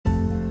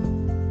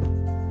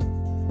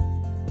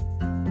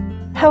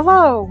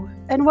Hello,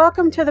 and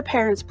welcome to The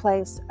Parents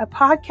Place, a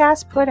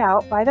podcast put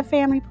out by The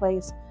Family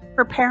Place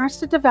for parents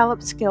to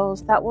develop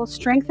skills that will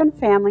strengthen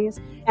families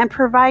and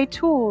provide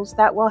tools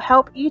that will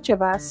help each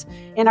of us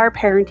in our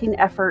parenting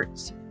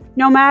efforts.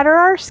 No matter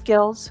our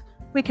skills,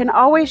 we can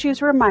always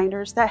use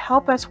reminders that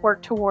help us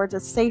work towards a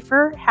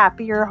safer,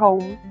 happier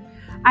home.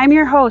 I'm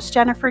your host,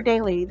 Jennifer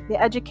Daly, the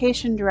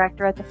Education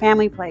Director at The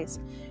Family Place,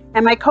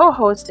 and my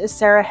co-host is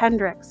Sarah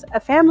Hendricks,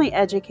 a family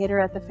educator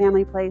at The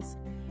Family Place.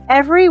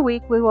 Every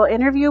week, we will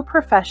interview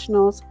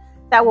professionals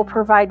that will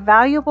provide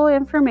valuable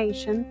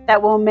information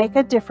that will make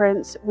a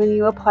difference when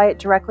you apply it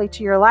directly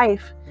to your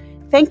life.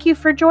 Thank you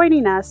for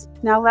joining us.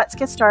 Now let's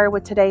get started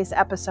with today's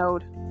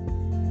episode.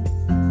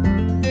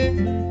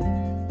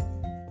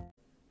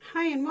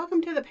 Hi, and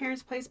welcome to the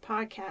Parents Place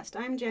podcast.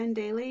 I'm Jen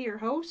Daly, your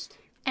host.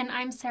 And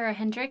I'm Sarah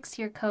Hendricks,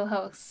 your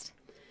co-host.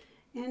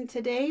 And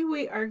today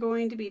we are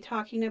going to be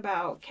talking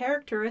about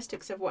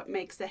characteristics of what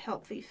makes a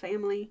healthy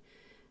family.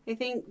 I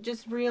think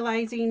just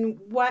realizing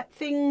what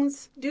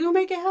things do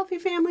make a healthy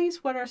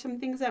families, what are some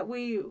things that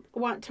we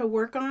want to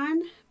work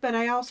on. But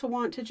I also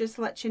want to just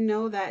let you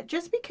know that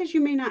just because you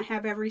may not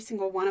have every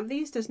single one of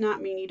these does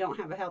not mean you don't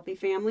have a healthy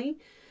family.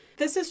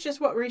 This is just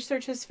what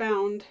research has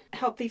found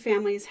healthy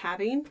families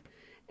having.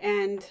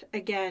 And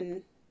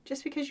again,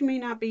 just because you may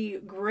not be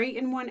great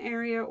in one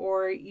area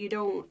or you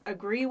don't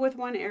agree with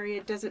one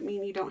area doesn't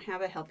mean you don't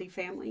have a healthy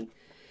family.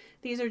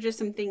 These are just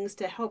some things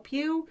to help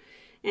you.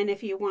 And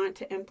if you want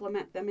to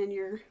implement them in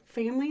your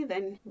family,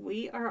 then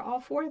we are all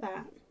for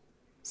that.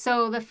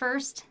 So the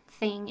first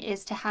thing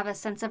is to have a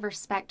sense of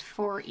respect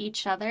for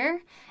each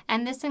other.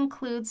 And this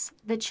includes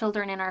the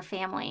children in our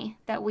family,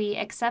 that we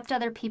accept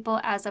other people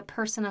as a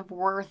person of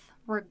worth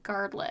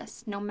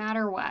regardless, no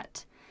matter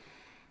what.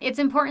 It's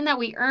important that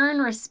we earn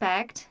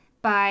respect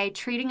by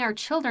treating our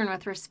children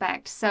with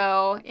respect.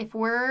 So if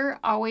we're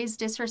always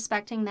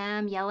disrespecting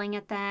them, yelling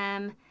at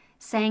them,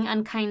 saying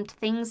unkind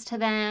things to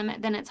them,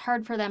 then it's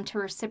hard for them to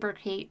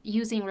reciprocate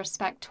using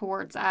respect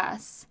towards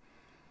us.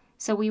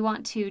 So we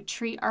want to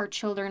treat our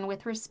children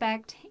with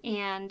respect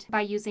and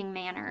by using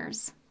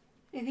manners.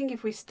 I think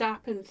if we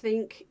stop and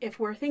think, if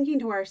we're thinking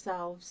to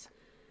ourselves,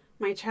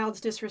 my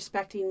child's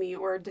disrespecting me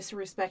or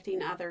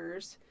disrespecting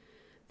others,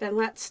 then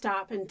let's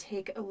stop and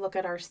take a look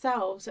at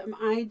ourselves. Am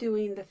I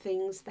doing the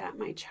things that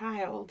my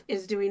child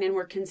is doing and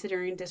we're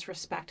considering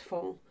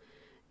disrespectful?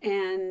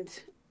 And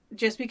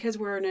just because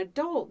we're an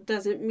adult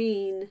doesn't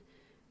mean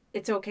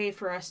it's okay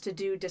for us to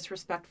do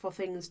disrespectful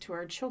things to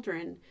our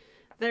children.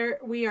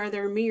 We are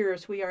their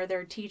mirrors, we are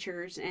their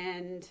teachers,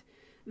 and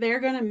they're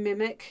going to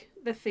mimic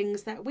the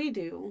things that we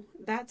do.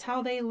 That's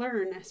how they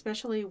learn,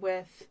 especially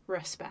with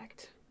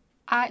respect.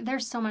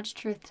 There's so much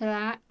truth to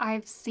that.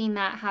 I've seen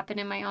that happen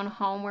in my own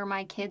home where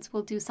my kids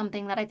will do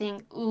something that I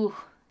think, ooh,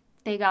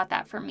 they got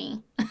that from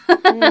me.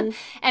 And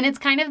it's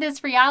kind of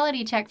this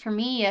reality check for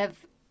me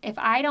of, if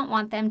I don't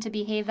want them to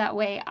behave that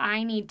way,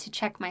 I need to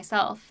check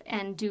myself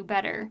and do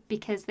better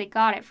because they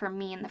got it from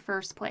me in the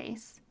first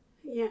place.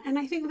 Yeah, and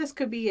I think this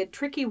could be a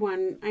tricky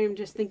one. I am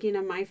just thinking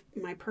of my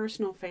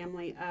personal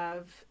family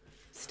of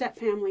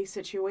step-family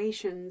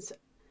situations.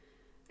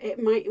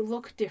 It might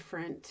look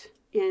different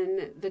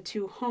in the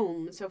two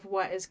homes of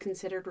what is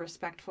considered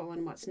respectful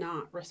and what's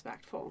not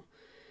respectful.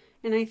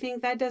 And I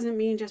think that doesn't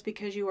mean just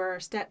because you are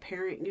a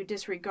step-parent, you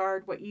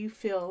disregard what you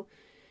feel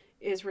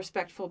is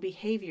respectful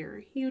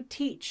behavior. You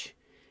teach.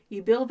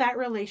 You build that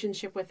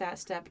relationship with that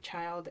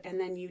stepchild, and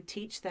then you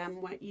teach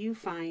them what you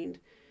find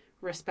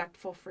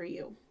respectful for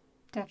you.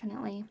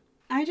 Definitely.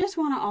 I just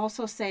want to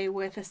also say,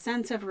 with a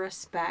sense of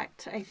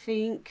respect, I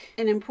think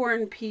an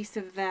important piece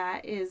of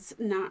that is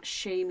not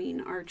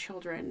shaming our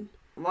children.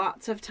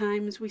 Lots of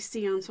times we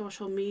see on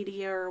social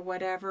media or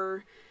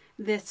whatever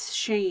this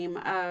shame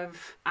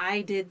of, I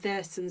did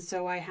this and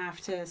so I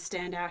have to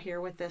stand out here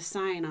with this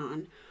sign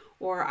on.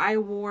 Or I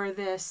wore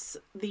these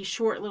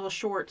short little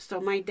shorts, so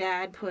my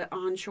dad put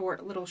on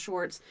short little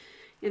shorts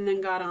and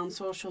then got on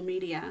social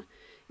media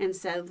and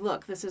said,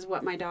 look, this is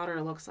what my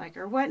daughter looks like,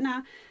 or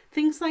whatnot.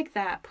 Things like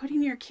that,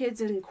 putting your kids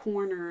in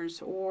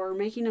corners or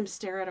making them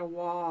stare at a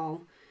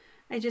wall.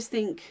 I just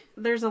think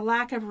there's a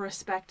lack of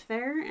respect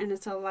there, and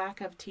it's a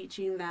lack of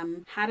teaching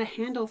them how to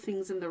handle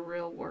things in the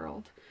real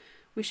world.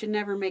 We should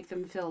never make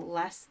them feel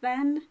less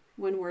than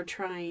when we're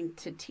trying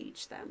to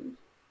teach them.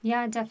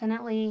 Yeah,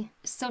 definitely.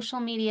 Social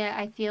media,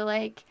 I feel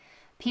like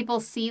people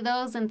see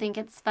those and think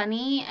it's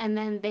funny, and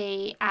then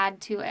they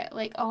add to it.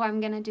 Like, oh, I'm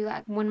going to do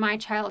that when my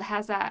child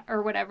has that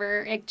or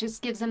whatever. It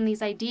just gives them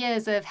these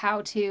ideas of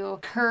how to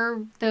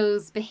curb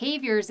those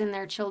behaviors in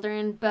their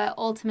children, but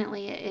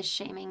ultimately it is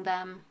shaming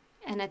them,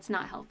 and it's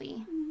not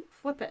healthy.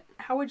 Flip it.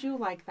 How would you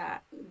like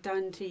that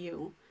done to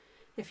you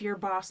if your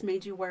boss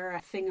made you wear a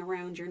thing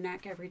around your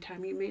neck every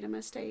time you made a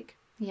mistake?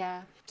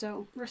 Yeah.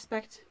 So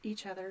respect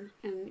each other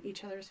and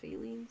each other's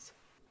feelings.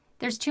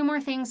 There's two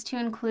more things to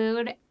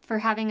include for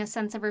having a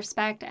sense of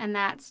respect, and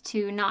that's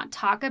to not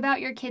talk about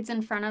your kids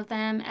in front of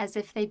them as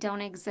if they don't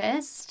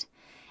exist.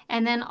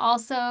 And then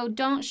also,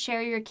 don't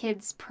share your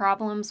kids'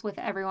 problems with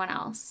everyone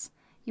else.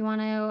 You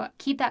want to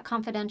keep that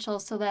confidential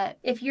so that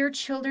if your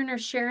children are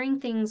sharing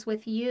things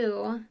with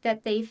you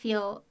that they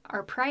feel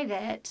are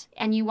private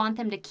and you want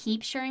them to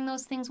keep sharing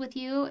those things with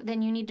you,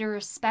 then you need to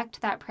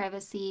respect that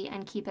privacy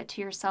and keep it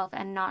to yourself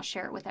and not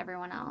share it with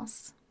everyone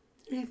else.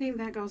 I think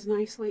that goes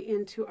nicely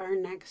into our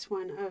next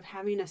one of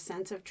having a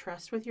sense of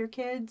trust with your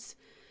kids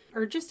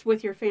or just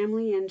with your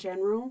family in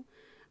general.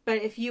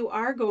 But if you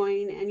are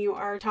going and you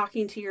are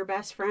talking to your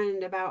best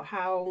friend about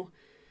how,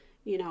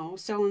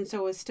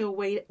 so-and-so is still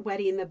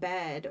wetting the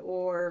bed,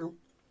 or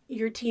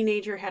your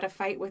teenager had a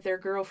fight with their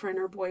girlfriend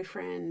or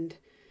boyfriend,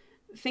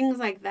 things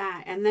like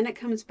that, and then it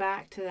comes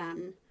back to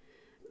them,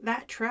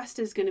 that trust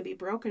is going to be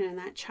broken, and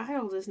that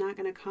child is not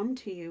going to come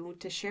to you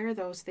to share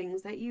those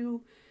things that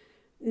you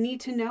need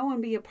to know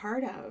and be a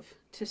part of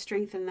to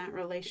strengthen that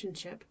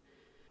relationship.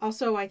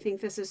 Also, I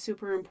think this is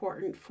super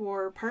important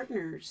for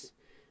partners.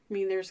 I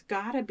mean, there's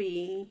got to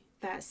be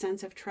that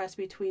sense of trust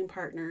between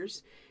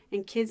partners,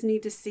 and kids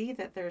need to see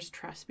that there's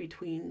trust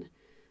between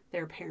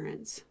their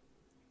parents.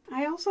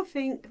 I also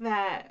think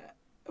that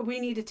we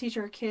need to teach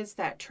our kids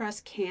that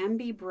trust can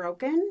be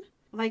broken.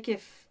 Like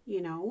if,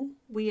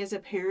 we as a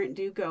parent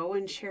do go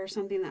and share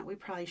something that we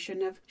probably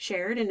shouldn't have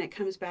shared and it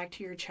comes back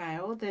to your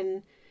child,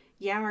 then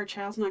yeah, our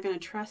child's not going to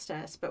trust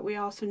us, but we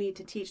also need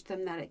to teach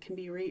them that it can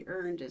be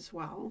re-earned as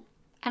well.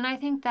 And I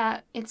think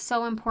that it's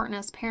so important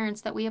as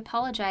parents that we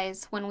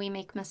apologize when we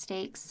make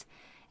mistakes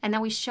and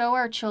that we show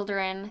our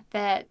children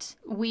that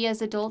we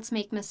as adults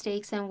make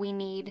mistakes and we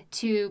need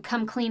to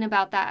come clean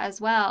about that as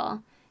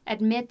well.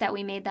 Admit that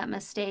we made that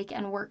mistake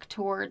and work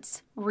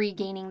towards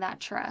regaining that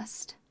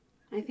trust.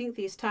 I think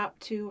these top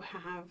two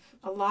have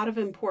a lot of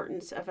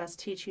importance of us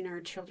teaching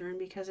our children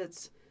because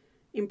it's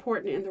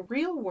important in the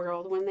real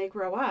world when they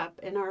grow up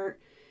and are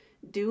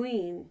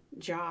doing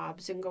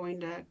jobs and going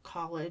to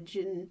college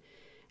and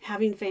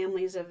having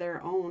families of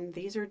their own.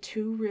 These are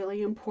two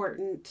really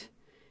important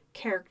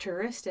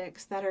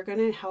characteristics that are going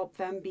to help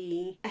them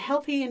be a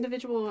healthy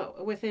individual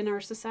within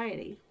our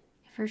society.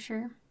 For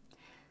sure.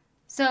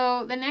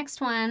 So the next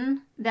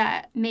one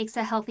that makes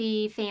a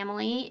healthy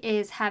family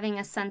is having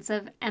a sense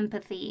of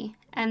empathy.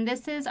 And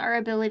this is our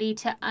ability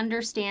to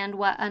understand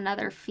what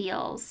another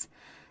feels.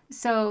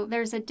 So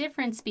there's a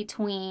difference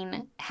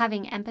between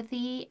having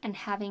empathy and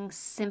having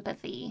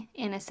sympathy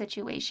in a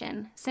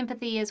situation.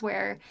 Sympathy is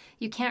where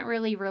you can't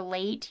really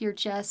relate, you're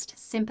just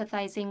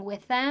sympathizing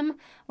with them,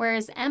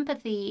 whereas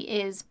empathy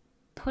is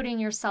putting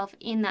yourself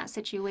in that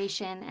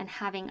situation and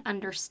having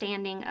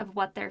understanding of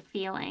what they're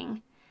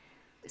feeling.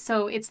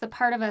 So it's the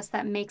part of us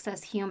that makes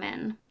us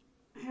human.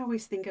 I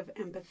always think of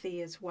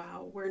empathy as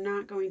well. We're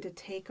not going to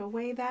take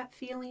away that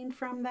feeling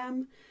from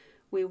them.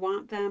 We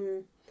want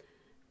them,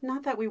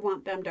 not that we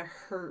want them to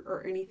hurt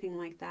or anything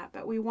like that,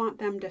 but we want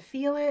them to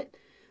feel it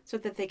so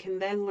that they can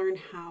then learn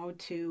how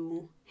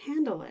to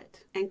handle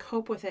it and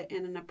cope with it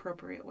in an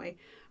appropriate way.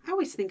 I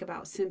always think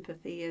about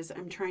sympathy as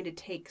I'm trying to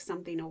take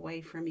something away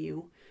from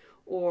you,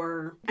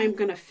 or I'm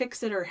going to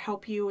fix it or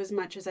help you as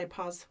much as I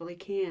possibly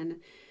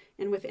can.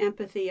 And with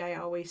empathy, I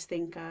always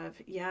think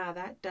of, yeah,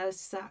 that does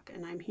suck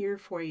and I'm here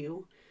for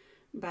you,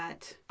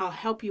 but I'll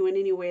help you in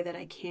any way that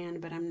I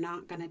can, but I'm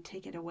not going to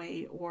take it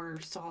away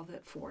or solve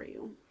it for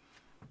you.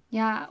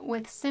 Yeah,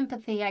 with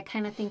sympathy, I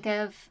kind of think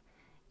of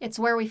it's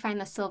where we find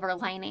the silver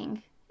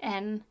lining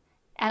and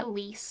at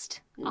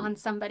least on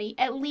somebody,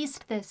 at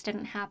least this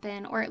didn't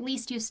happen, or at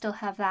least you still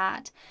have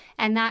that.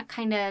 And that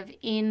kind of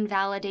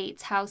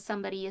invalidates how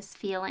somebody is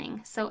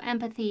feeling. So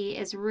empathy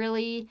is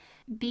really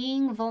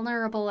being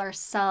vulnerable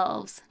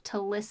ourselves to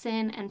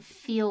listen and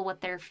feel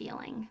what they're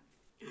feeling.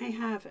 I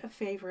have a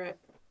favorite,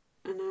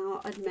 and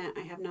I'll admit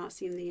I have not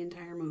seen the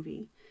entire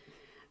movie,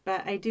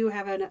 but I do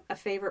have a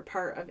favorite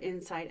part of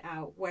Inside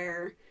Out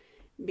where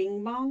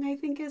Bing Bong, I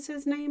think is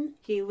his name,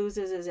 he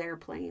loses his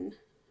airplane.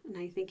 And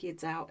I think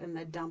it's out in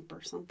the dump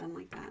or something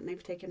like that. And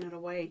they've taken it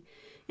away.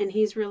 And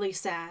he's really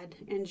sad.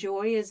 And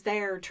Joy is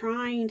there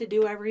trying to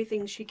do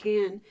everything she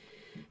can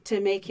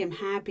to make him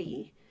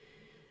happy.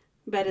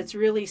 But it's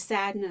really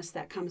sadness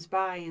that comes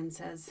by and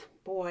says,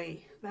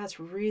 boy, that's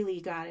really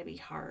got to be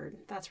hard.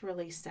 That's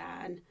really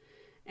sad.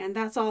 And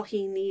that's all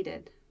he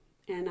needed.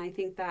 And I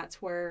think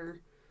that's where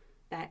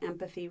that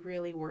empathy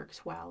really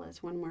works well,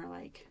 is when we're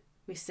like,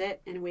 we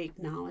sit and we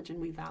acknowledge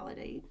and we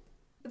validate.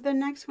 The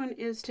next one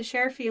is to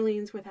share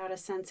feelings without a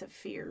sense of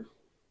fear.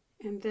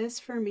 And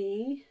this, for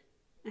me,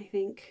 I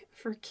think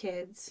for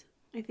kids,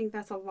 I think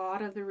that's a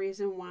lot of the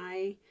reason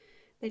why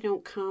they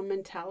don't come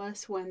and tell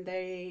us when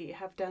they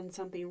have done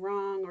something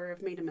wrong or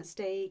have made a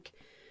mistake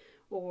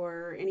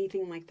or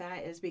anything like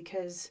that, is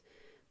because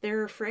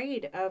they're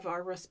afraid of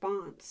our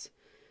response.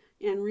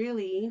 And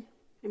really,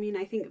 I mean,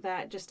 I think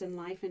that just in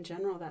life in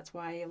general, that's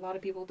why a lot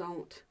of people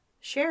don't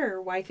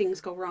share why things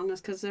go wrong,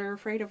 is because they're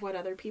afraid of what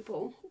other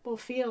people will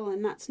feel,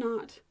 and that's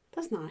not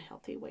a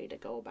healthy way to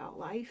go about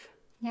life.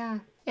 Yeah.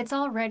 It's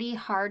already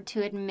hard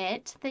to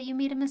admit that you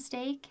made a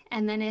mistake,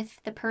 and then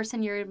if the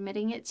person you're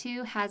admitting it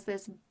to has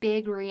this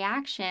big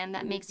reaction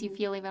that makes you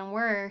feel even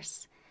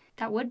worse,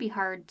 that would be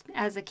hard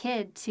as a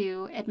kid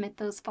to admit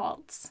those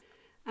faults.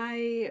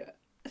 I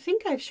I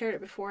think I've shared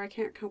it before. I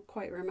can't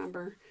quite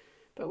remember.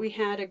 But we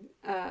had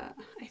I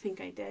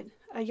think I did,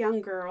 a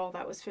young girl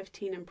that was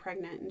 15 and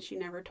pregnant, and she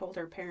never told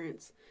her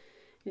parents.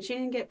 And she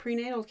didn't get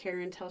prenatal care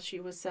until she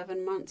was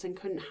 7 months and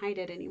couldn't hide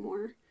it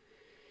anymore.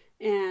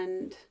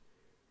 And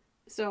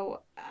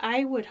so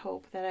I would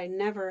hope that I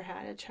never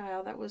had a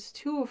child that was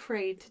too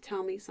afraid to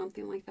tell me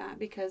something like that,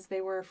 because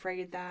they were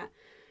afraid that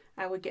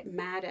I would get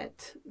mad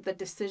at the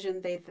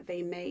decision that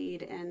they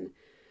made and,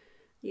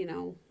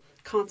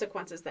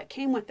 consequences that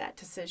came with that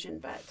decision.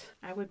 But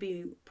I would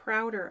be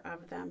prouder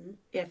of them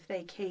if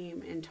they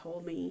came and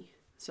told me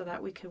so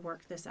that we could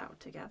work this out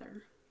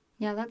together.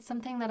 Yeah, that's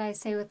something that I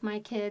say with my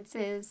kids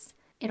is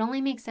it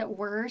only makes it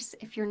worse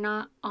if you're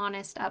not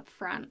honest up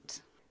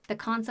front. The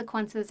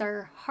consequences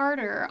are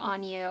harder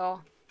on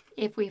you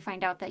if we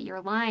find out that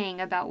you're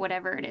lying about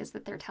whatever it is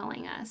that they're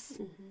telling us.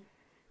 Mm-hmm.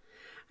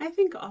 I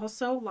think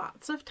also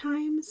lots of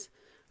times,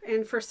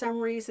 and for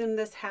some reason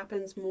this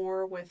happens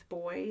more with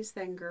boys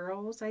than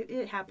girls.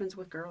 It happens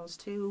with girls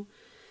too.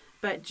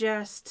 But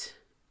just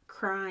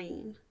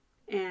crying,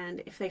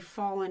 and if they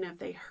fall and if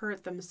they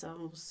hurt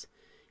themselves,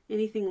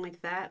 anything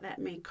like that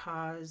may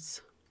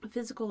cause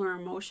physical or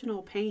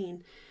emotional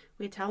pain,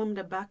 we tell them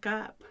to buck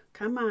up.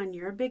 Come on,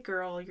 you're a big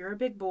girl, you're a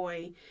big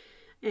boy.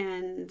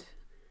 And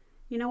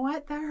you know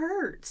what? That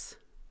hurts.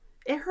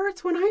 It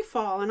hurts when I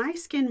fall and I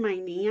skin my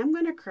knee. I'm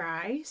going to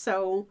cry.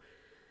 So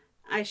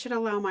I should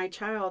allow my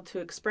child to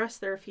express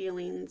their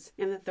feelings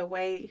in the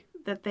way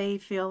that they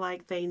feel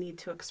like they need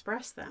to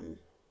express them.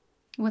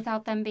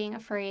 Without them being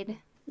afraid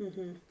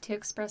to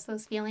express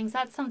those feelings.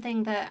 That's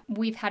something that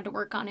we've had to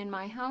work on in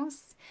my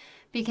house,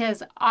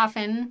 because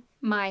often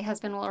my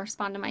husband will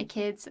respond to my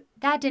kids,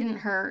 "That didn't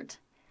hurt."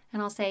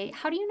 And I'll say,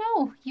 "How do you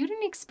know? You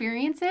didn't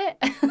experience it."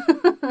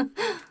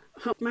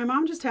 My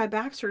mom just had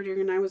back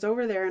surgery, and I was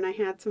over there, and I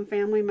had some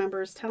family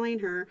members telling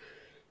her,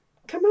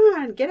 "Come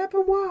on, get up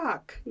and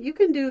walk. You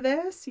can do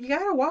this. You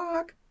got to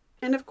walk."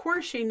 And of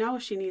course she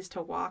knows she needs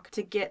to walk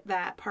to get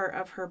that part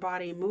of her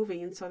body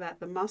moving so that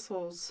the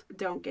muscles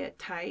don't get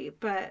tight.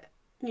 But,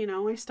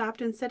 I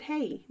stopped and said,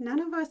 "Hey, none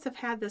of us have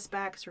had this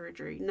back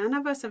surgery. None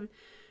of us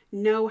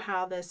know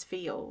how this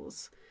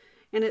feels."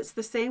 And it's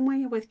the same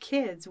way with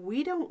kids.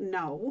 We don't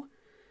know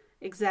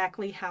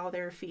exactly how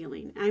they're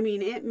feeling. I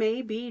mean, it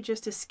may be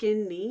just a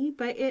skin knee,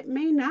 but it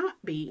may not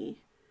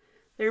be.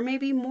 There may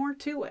be more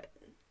to it.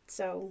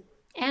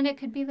 And it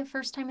could be the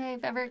first time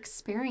they've ever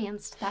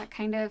experienced that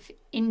kind of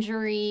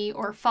injury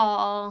or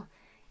fall.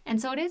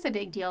 And so it is a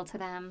big deal to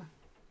them.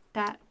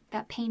 That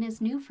pain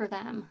is new for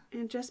them.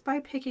 And just by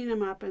picking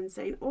them up and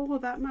saying, "Oh,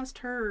 that must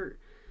hurt.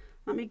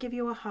 Let me give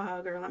you a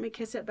hug," or "Let me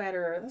kiss it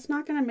better," that's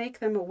not going to make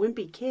them a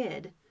wimpy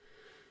kid.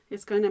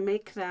 It's going to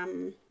make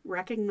them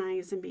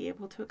recognize and be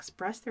able to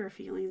express their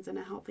feelings in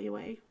a healthy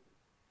way.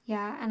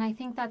 Yeah, and I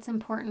think that's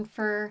important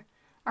for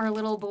our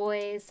little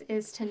boys,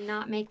 is to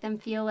not make them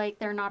feel like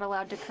they're not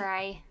allowed to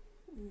cry.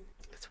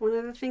 It's one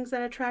of the things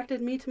that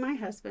attracted me to my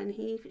husband.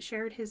 He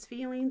shared his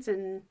feelings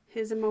and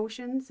his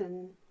emotions,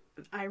 and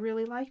I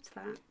really liked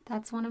that.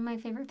 That's one of my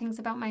favorite things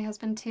about my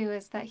husband, too,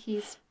 is that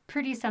he's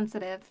pretty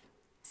sensitive.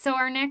 So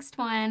our next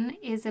one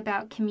is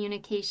about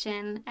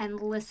communication and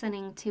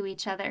listening to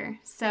each other.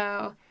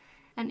 So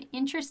an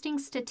interesting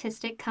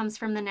statistic comes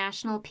from the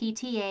National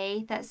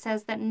PTA that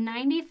says that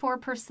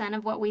 94%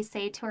 of what we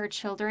say to our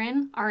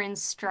children are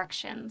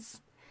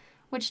instructions,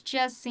 which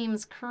just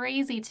seems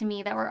crazy to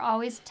me that we're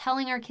always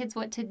telling our kids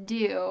what to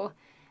do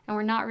and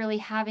we're not really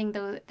having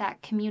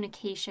that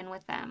communication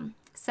with them.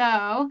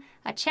 So,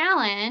 a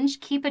challenge,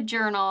 keep a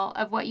journal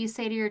of what you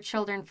say to your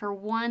children for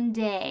one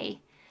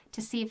day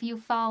to see if you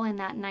fall in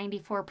that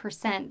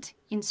 94%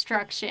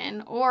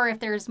 instruction or if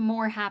there's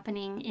more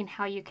happening in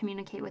how you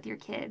communicate with your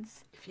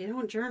kids. If you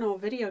don't journal,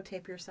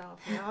 videotape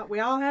yourself. We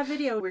all have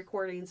video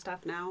recording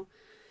stuff now.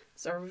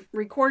 So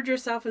record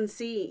yourself and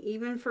see,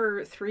 even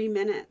for 3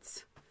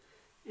 minutes,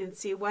 and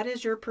see what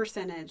is your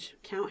percentage.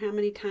 Count how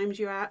many times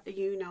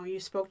you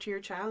spoke to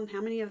your child and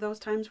how many of those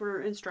times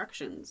were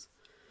instructions.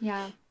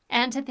 Yeah.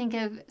 And to think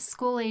of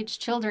school-age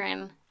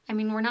children. I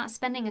mean, we're not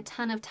spending a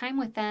ton of time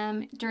with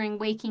them during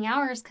waking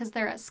hours because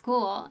they're at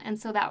school. And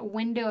so that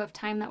window of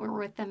time that we're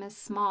with them is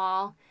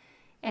small.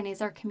 And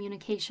is our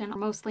communication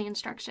mostly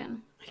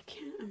instruction? I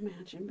can't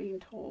imagine being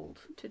told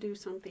to do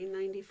something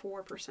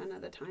 94%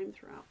 of the time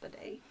throughout the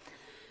day.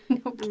 No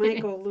kidding. I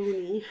might go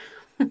loony.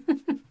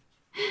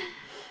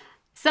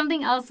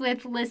 Something else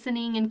with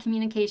listening and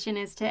communication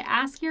is to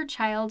ask your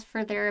child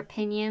for their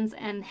opinions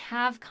and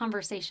have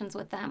conversations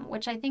with them,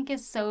 which I think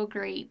is so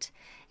great.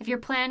 If you're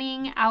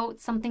planning out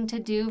something to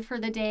do for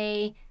the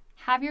day,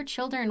 have your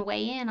children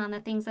weigh in on the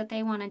things that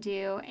they want to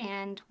do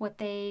and what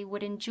they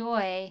would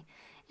enjoy,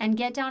 and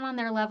get down on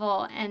their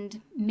level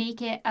and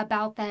make it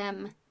about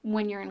them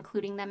when you're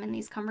including them in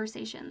these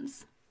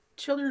conversations.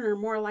 Children are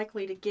more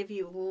likely to give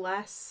you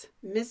less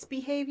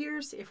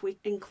misbehaviors if we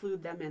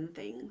include them in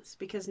things,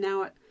 because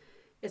now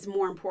it's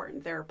more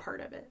important they're a part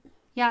of it.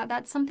 Yeah,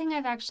 that's something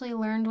I've actually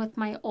learned with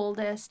my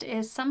oldest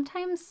is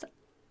sometimes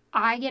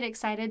I get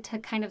excited to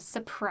kind of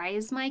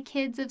surprise my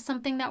kids of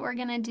something that we're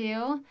going to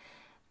do.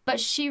 But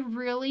she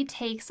really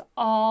takes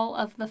all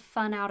of the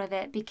fun out of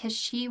it because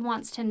she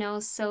wants to know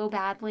so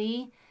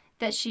badly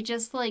that she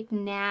just like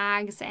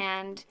nags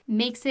and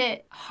makes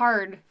it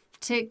hard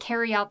to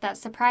carry out that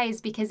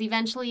surprise, because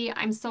eventually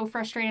I'm so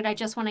frustrated I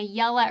just want to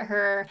yell at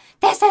her,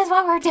 "This is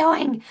what we're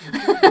doing,"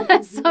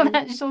 so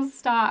that she'll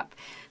stop.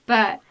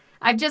 But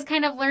I've just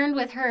kind of learned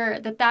with her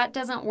that that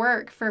doesn't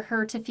work for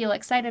her to feel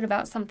excited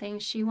about something.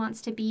 She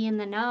wants to be in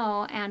the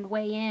know and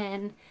weigh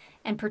in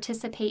and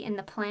participate in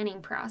the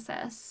planning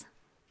process.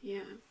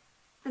 Yeah.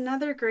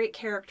 Another great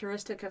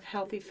characteristic of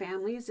healthy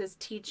families is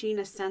teaching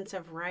a sense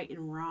of right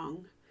and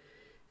wrong.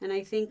 And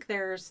I think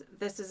this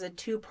is a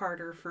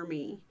two-parter for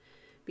me,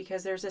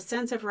 because there's a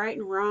sense of right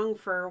and wrong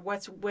for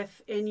what's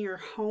within your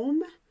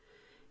home,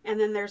 and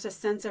then there's a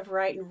sense of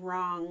right and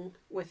wrong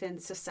within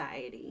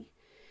society.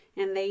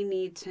 And they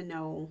need to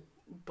know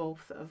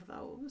both of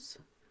those.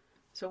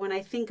 So when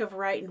I think of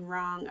right and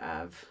wrong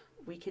of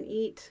we can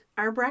eat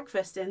our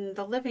breakfast in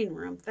the living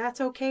room,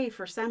 that's okay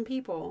for some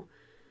people.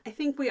 I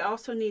think we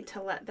also need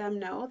to let them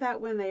know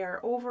that when they are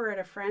over at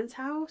a friend's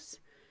house,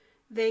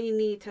 they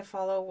need to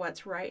follow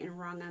what's right and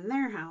wrong in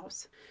their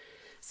house.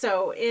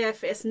 So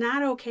if it's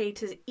not okay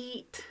to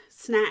eat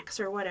snacks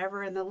or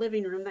whatever in the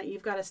living room, that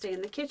you've got to stay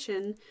in the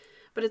kitchen,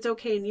 but it's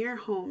okay in your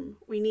home,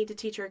 we need to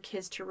teach our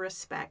kids to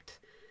respect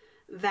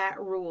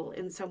that rule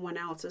in someone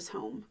else's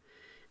home.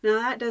 Now,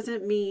 that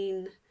doesn't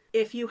mean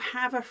if you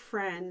have a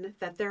friend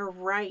that their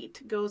right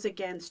goes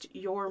against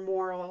your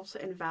morals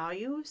and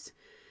values,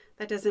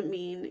 that doesn't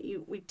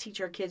mean we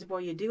teach our kids,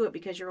 well, you do it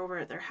because you're over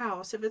at their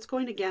house. If it's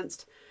going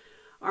against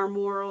our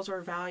morals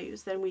or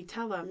values, then we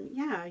tell them,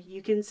 yeah,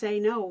 you can say,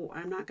 no,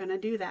 I'm not going to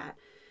do that.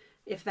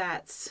 If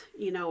that's,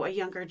 a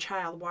younger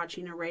child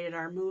watching a rated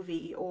R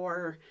movie,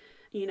 or,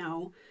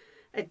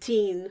 a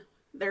teen,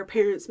 their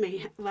parents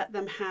may let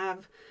them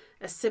have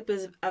a sip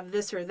of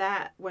this or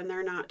that when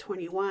they're not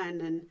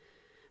 21.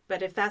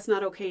 But if that's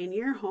not okay in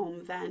your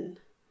home, then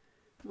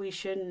we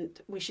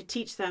should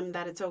teach them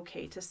that it's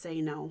okay to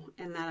say no,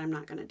 and that I'm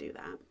not going to do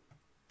that.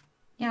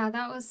 Yeah,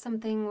 that was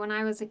something when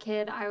I was a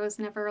kid. I was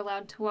never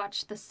allowed to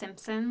watch The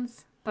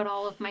Simpsons, but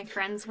all of my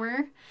friends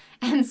were.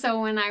 And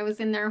so when I was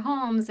in their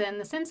homes and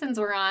The Simpsons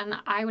were on,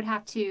 I would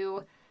have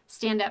to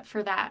stand up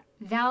for that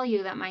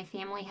value that my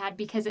family had,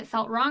 because it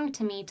felt wrong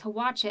to me to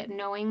watch it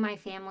knowing my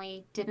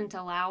family didn't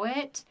allow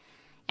it.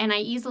 And I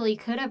easily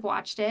could have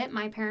watched it.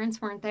 My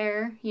parents weren't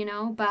there,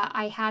 but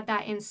I had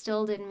that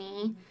instilled in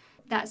me,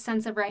 that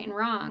sense of right and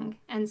wrong.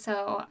 And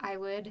so I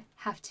would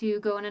have to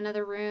go in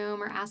another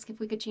room or ask if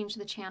we could change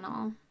the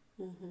channel.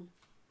 Mm-hmm.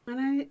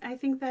 And I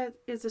think that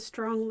is a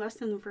strong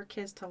lesson for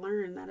kids to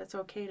learn, that it's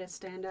okay to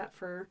stand up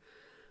for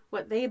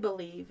what they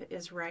believe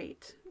is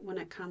right when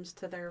it comes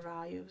to their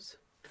values.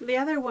 The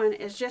other one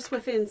is just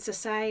within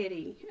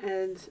society,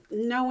 and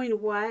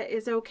knowing what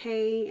is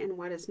okay and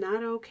what is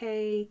not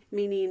okay,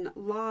 meaning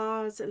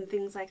laws and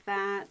things like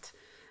that.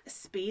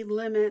 Speed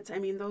limits,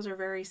 those are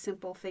very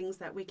simple things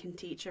that we can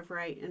teach of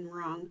right and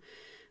wrong.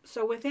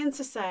 So within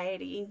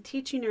society,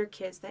 teaching our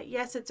kids that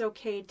yes, it's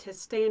okay to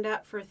stand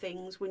up for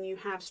things when you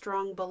have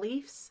strong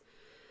beliefs,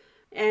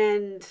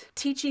 and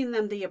teaching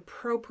them the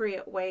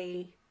appropriate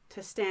way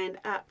to stand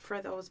up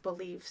for those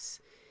beliefs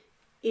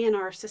in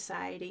our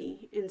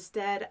society,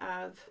 instead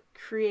of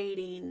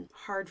creating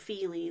hard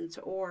feelings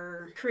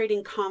or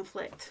creating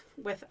conflict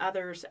with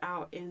others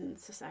out in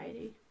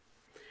society.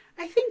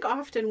 I think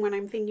often when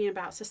I'm thinking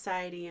about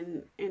society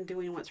and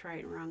doing what's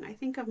right and wrong, I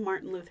think of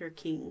Martin Luther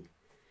King.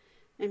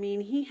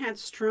 He had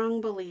strong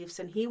beliefs,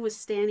 and he was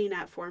standing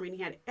up for them, and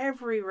he had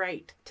every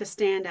right to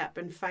stand up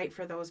and fight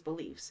for those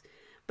beliefs.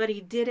 But he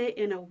did it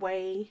in a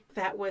way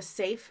that was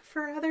safe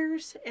for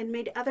others and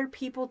made other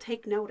people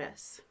take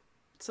notice.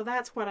 So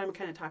that's what I'm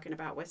kind of talking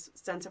about with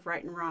sense of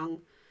right and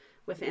wrong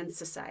within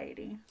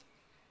society.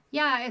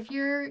 Yeah, if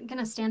you're going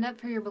to stand up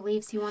for your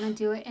beliefs, you want to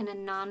do it in a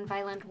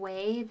nonviolent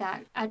way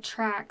that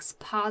attracts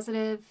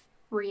positive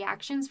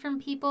reactions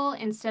from people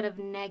instead of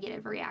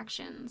negative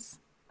reactions.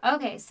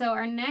 Okay, so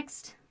our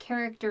next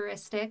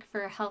characteristic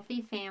for a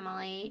healthy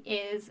family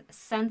is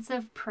sense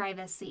of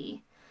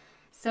privacy.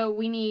 So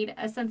we need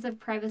a sense of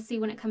privacy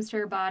when it comes to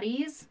our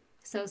bodies.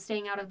 So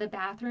staying out of the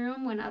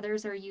bathroom when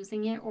others are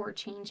using it or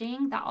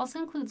changing. That also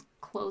includes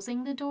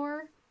closing the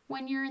door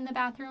when you're in the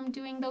bathroom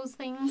doing those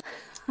things.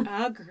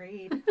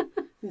 Agreed.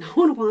 No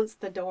one wants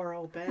the door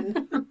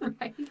open.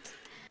 Right.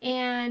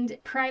 And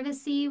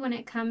privacy when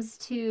it comes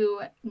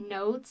to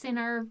notes in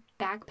our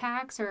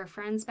backpacks or our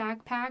friends'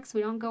 backpacks.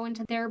 We don't go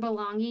into their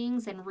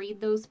belongings and read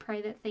those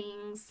private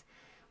things.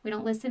 We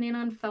don't listen in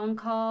on phone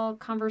call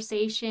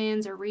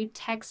conversations or read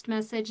text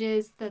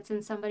messages that's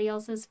in somebody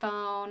else's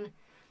phone.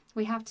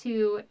 We have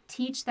to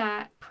teach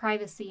that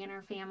privacy in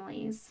our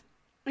families.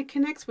 It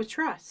connects with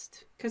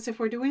trust, because if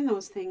we're doing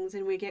those things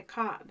and we get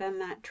caught, then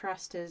that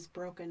trust is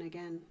broken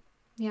again.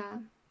 Yeah.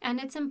 And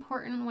it's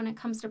important when it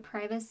comes to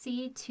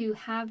privacy to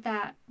have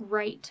that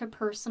right to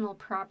personal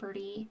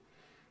property.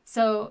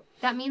 So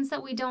that means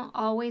that we don't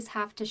always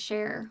have to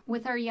share.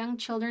 With our young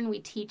children, we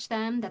teach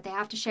them that they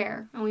have to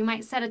share. And we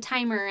might set a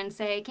timer and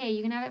say, okay,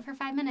 you can have it for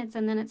 5 minutes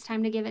and then it's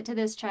time to give it to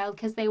this child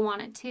because they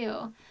want it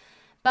too.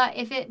 But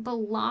if it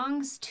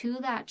belongs to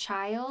that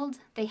child,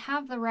 they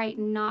have the right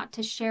not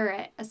to share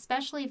it,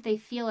 especially if they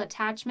feel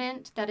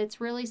attachment, that it's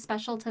really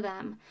special to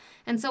them.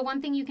 And so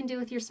one thing you can do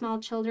with your small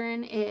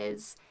children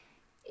is,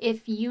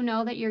 if you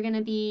know that you're going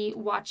to be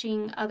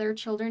watching other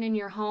children in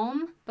your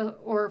home,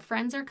 or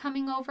friends are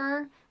coming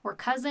over, or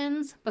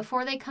cousins,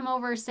 before they come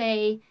over,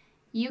 say,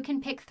 you can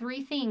pick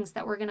 3 things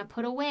that we're going to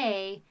put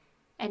away,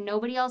 and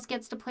nobody else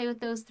gets to play with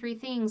those 3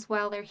 things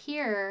while they're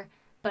here,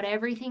 but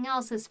everything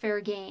else is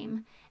fair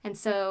game. And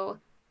so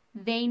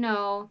they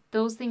know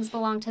those things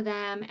belong to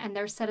them and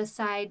they're set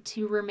aside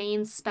to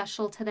remain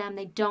special to them.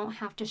 They don't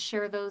have to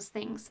share those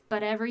things.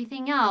 But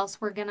everything else,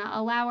 we're going to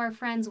allow our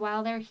friends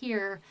while they're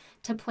here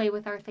to play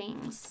with our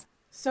things.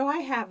 So I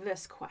have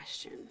this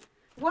question.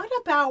 What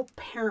about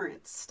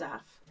parent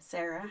stuff,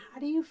 Sarah?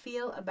 How do you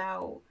feel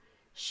about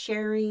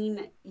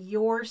sharing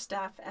your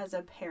stuff as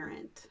a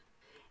parent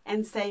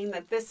and saying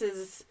that this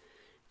is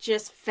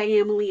just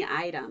family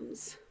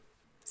items?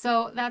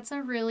 So that's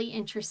a really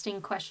interesting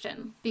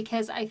question,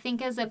 because I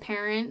think as a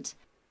parent,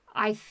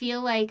 I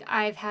feel like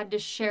I've had to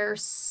share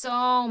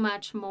so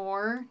much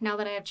more now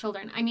that I have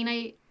children. I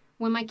mean,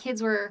 when my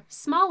kids were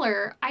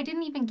smaller, I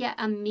didn't even get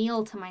a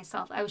meal to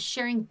myself. I was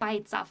sharing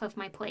bites off of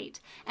my plate.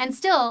 And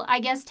still,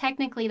 I guess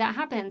technically that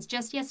happens.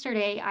 Just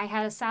yesterday, I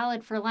had a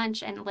salad for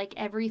lunch, and like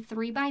every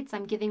 3 bites,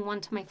 I'm giving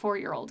one to my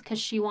 4-year-old because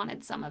she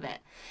wanted some of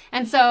it.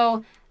 And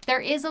so there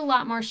is a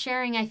lot more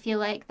sharing, I feel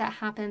like, that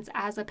happens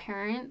as a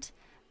parent.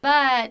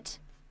 But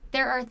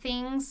there are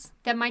things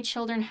that my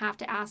children have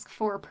to ask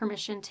for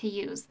permission to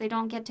use. They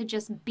don't get to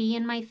just be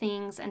in my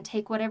things and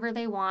take whatever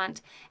they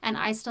want, and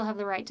I still have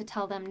the right to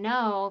tell them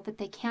no, that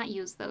they can't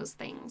use those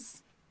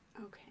things.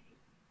 Okay.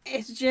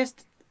 It's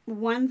just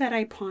one that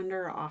I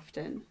ponder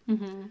often,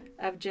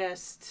 of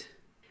just,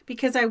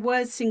 because I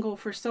was single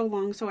for so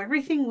long, so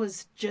everything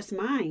was just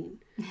mine.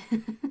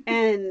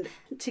 And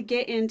to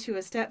get into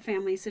a step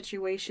family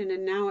situation,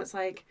 and now it's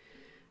like,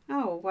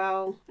 oh,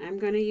 well, I'm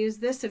going to use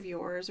this of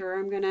yours, or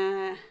I'm going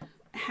to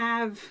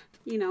have,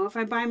 if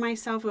I buy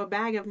myself a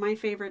bag of my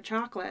favorite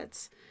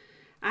chocolates,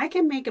 I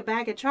can make a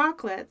bag of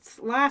chocolates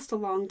last a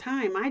long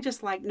time. I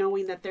just like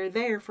knowing that they're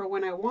there for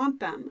when I want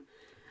them.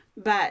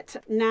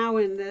 But now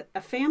in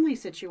a family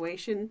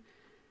situation,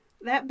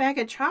 that bag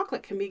of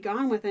chocolate can be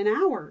gone within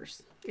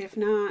hours, if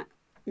not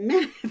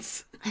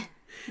minutes.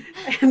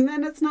 And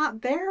then it's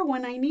not there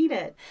when I need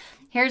it.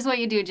 Here's what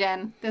you do,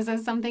 Jen. This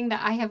is something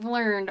that I have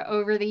learned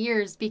over the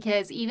years,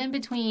 because even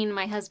between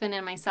my husband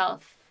and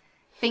myself,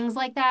 things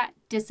like that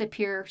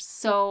disappear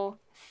so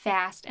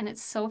fast, and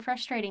it's so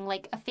frustrating.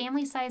 Like a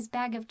family-sized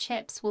bag of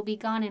chips will be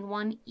gone in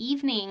one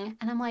evening,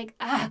 and I'm like,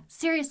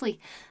 seriously.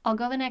 I'll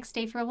go the next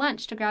day for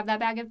lunch to grab that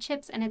bag of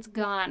chips, and it's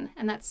gone,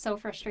 and that's so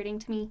frustrating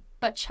to me.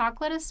 But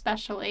chocolate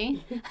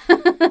especially.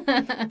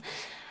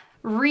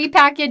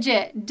 Repackage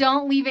it.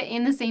 Don't leave it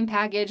in the same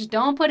package.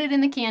 Don't put it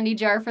in the candy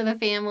jar for the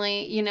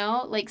family,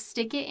 like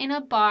stick it in a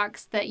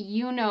box that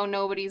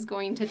nobody's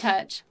going to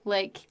touch,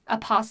 like a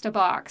pasta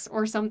box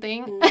or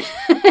something,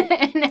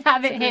 and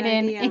have it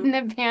hidden in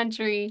the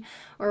pantry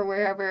or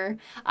wherever.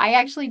 I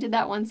actually did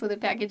that once with a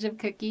package of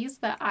cookies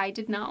that I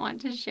did not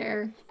want to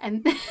share,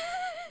 and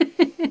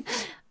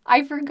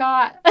I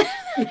forgot.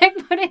 I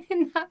put it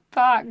in that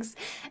box,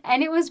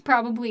 and it was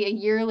probably a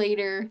year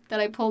later that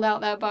I pulled out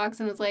that box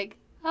and was like,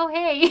 oh,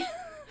 hey.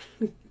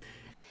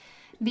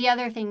 The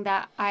other thing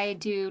that I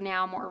do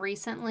now more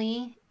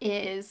recently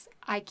is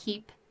I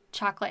keep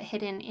chocolate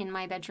hidden in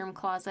my bedroom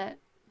closet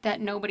that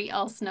nobody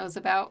else knows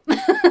about.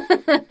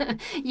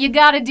 You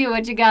gotta do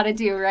what you gotta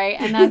do, right?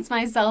 And that's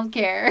my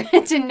self-care,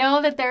 to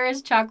know that there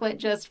is chocolate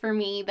just for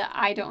me that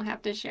I don't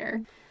have to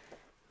share.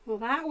 Well,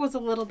 that was a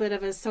little bit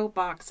of a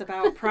soapbox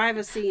about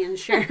privacy and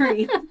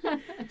sharing.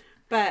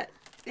 But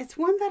it's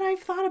one that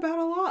I've thought about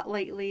a lot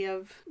lately,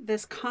 of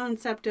this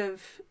concept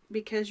of,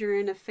 because you're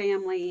in a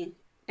family,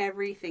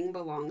 everything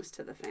belongs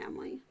to the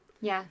family.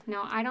 Yeah,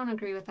 no, I don't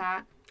agree with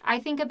that. I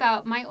think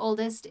about, my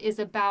oldest is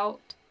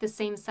about the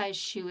same size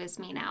shoe as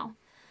me now.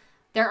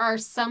 There are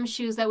some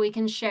shoes that we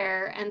can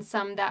share and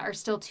some that are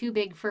still too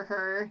big for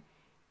her.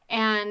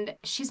 And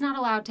she's not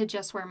allowed to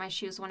just wear my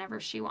shoes whenever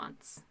she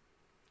wants.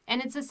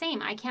 And it's the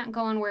same. I can't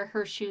go and wear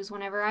her shoes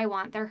whenever I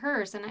want. They're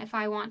hers. And if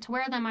I want to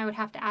wear them, I would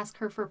have to ask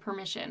her for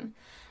permission.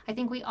 I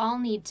think we all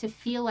need to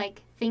feel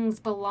like things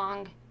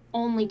belong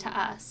only to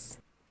us.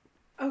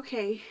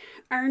 Okay,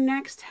 our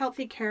next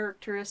healthy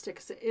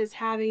characteristics is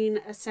having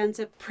a sense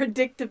of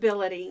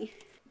predictability.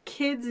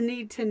 Kids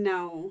need to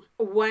know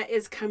what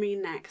is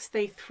coming next.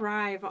 They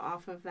thrive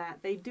off of that.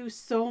 They do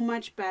so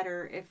much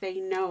better if they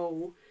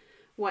know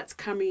what's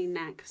coming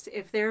next.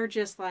 If they're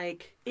just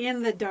like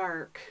in the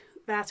dark,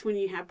 that's when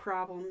you have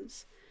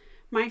problems.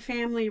 My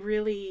family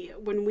really,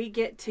 when we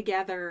get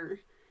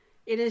together,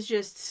 it is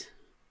just,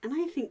 and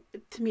I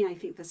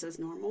think this is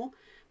normal,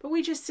 but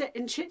we just sit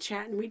and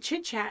chit-chat, and we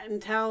chit-chat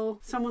until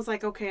someone's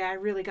like, okay, I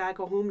really gotta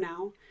go home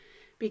now.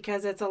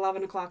 because it's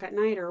 11 o'clock at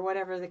night or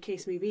whatever the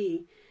case may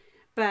be.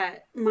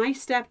 But my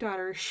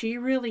stepdaughter, she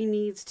really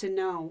needs to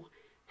know,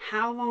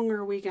 how long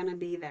are we going to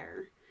be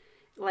there?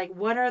 Like,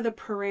 what are the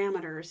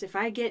parameters? If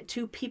I get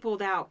too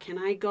peopled out, can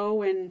I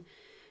go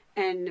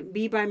and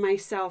be by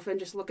myself and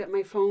just look at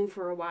my phone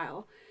for a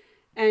while?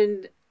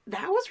 And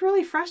that was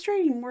really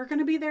frustrating. We're going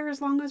to be there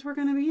as long as we're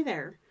going to be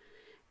there.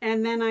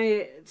 And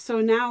then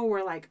so now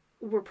we're like,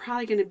 we're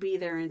probably going to be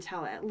there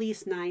until at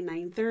least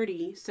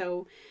 9:30.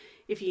 So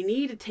if you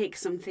need to take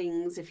some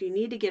things, if you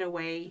need to get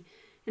away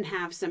and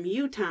have some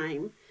you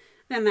time,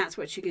 then that's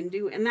what you can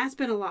do. And that's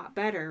been a lot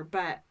better.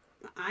 But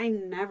I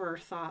never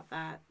thought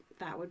that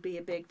would be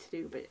a big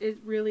to-do. But it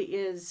really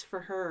is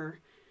for her.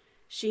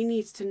 She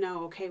needs to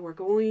know, okay, we're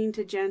going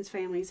to Jen's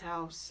family's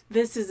house.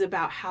 This is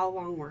about how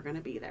long we're going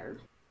to be there.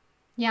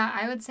 Yeah,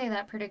 I would say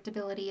that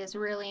predictability is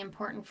really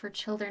important for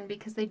children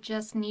because they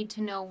just need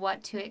to know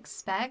what to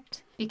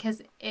expect,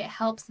 because it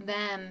helps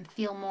them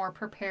feel more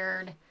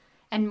prepared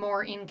and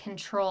more in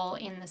control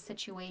in the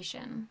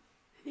situation.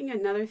 I think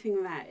another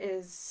thing that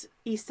is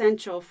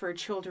essential for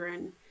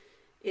children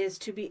is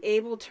to be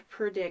able to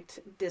predict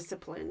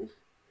discipline.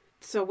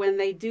 So when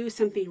they do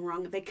something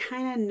wrong, they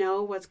kind of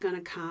know what's going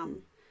to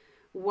come.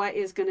 What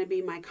is going to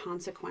be my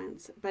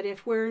consequence? But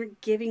if we're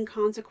giving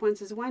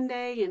consequences one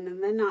day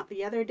and then not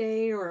the other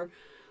day, or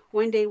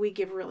one day we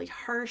give really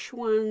harsh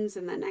ones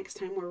and the next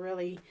time we're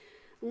really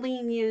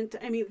lenient,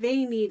 I mean,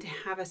 they need to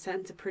have a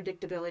sense of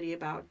predictability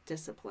about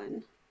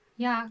discipline.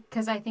 Yeah,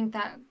 because I think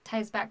that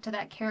ties back to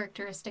that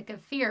characteristic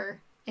of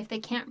fear. If they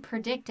can't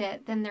predict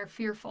it, then they're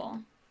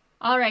fearful.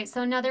 All right,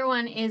 so another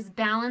one is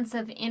balance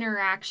of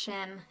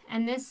interaction.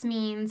 And this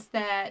means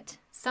that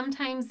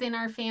sometimes in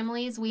our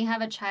families, we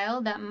have a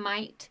child that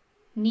might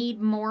need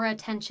more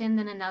attention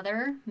than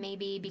another,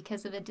 maybe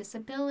because of a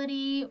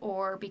disability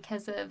or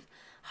because of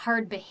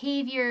hard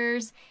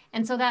behaviors.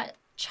 And so that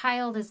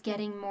child is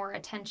getting more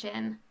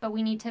attention, but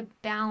we need to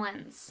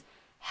balance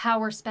how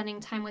we're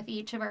spending time with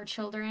each of our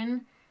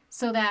children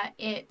so that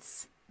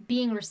it's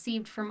being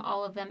received from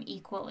all of them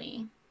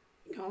equally.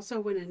 Also,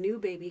 when a new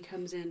baby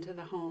comes into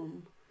the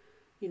home,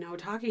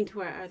 talking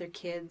to our other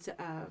kids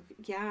of,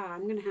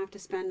 I'm going to have to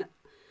spend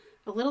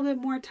a little bit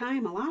more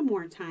time, a lot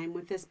more time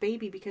with this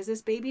baby because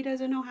this baby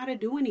doesn't know how to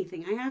do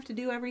anything. I have to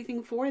do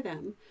everything for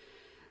them.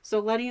 So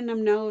letting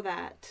them know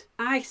that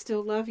I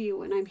still love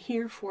you and I'm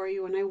here for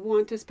you and I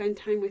want to spend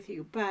time with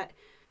you. But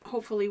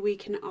hopefully we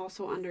can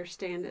also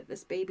understand that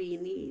this baby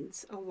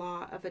needs a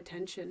lot of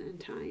attention and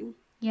time.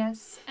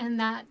 Yes, and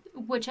that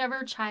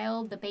whichever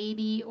child, the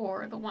baby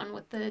or the one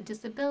with the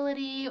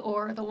disability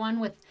or the one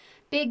with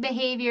big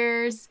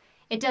behaviors,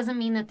 it doesn't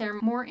mean that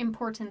they're more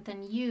important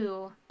than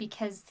you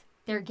because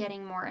they're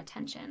getting more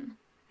attention.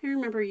 I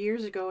remember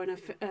years ago in a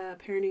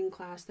parenting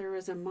class, there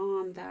was a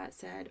mom that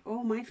said,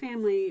 my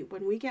family,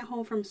 when we get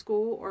home from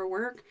school or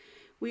work,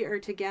 we are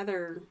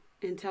together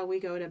until we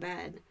go to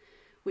bed.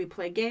 We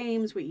play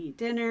games, we eat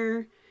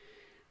dinner.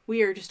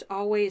 We are just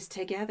always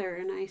together.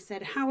 And I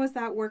said, how is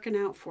that working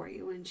out for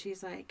you? And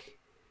she's like,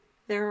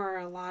 there are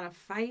a lot of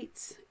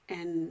fights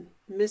and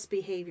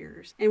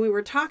misbehaviors. And we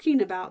were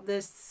talking about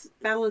this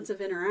balance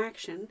of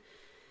interaction.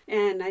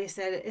 And I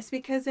said, it's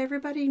because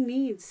everybody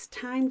needs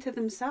time to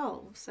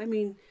themselves. I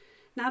mean,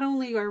 not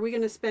only are we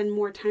going to spend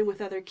more time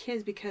with other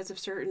kids because of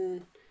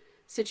certain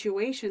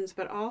situations,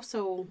 but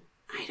also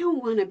I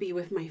don't want to be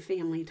with my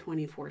family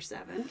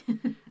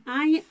 24/7.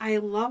 I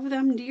love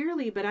them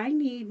dearly, but I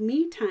need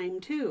me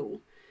time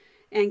too.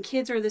 And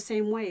kids are the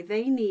same way.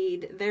 They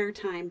need their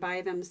time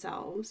by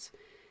themselves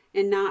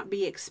and not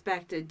be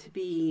expected to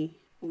be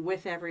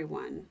with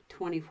everyone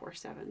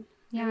 24/7.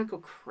 Yeah. I would go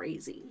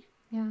crazy.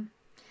 Yeah.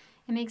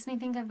 It makes me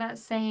think of that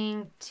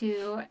saying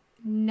to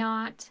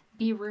not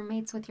be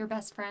roommates with your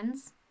best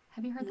friends.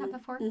 Have you heard that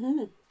before?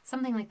 Mm-hmm.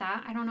 Something like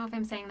that. I don't know if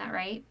I'm saying that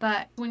right,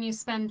 but when you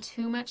spend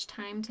too much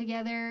time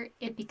together,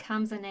 it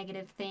becomes a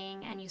negative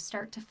thing and you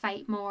start to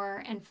fight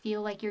more and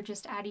feel like you're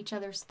just at each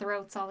other's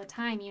throats all the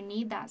time. You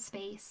need that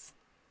space.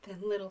 Then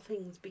little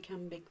things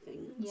become big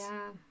things.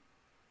 Yeah.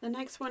 The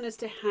next one is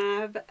to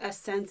have a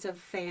sense of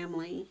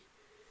family.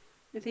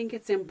 I think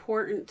it's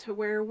important to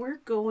where we're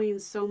going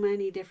so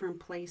many different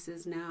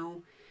places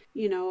now.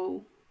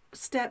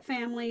 Step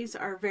families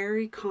are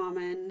very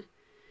common,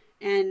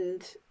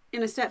 and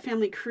in a step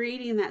family,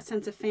 creating that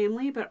sense of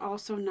family, but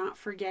also not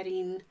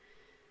forgetting,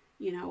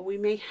 we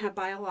may have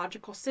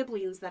biological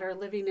siblings that are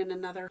living in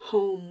another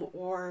home,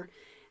 or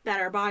that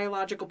our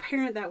biological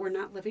parent that we're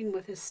not living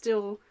with is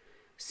still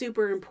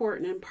super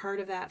important and part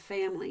of that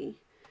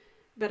family.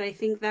 But I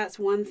think that's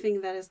one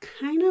thing that has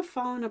kind of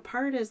fallen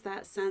apart, is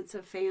that sense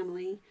of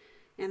family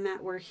and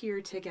that we're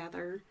here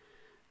together.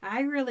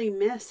 I really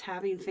miss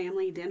having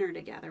family dinner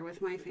together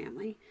with my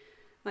family.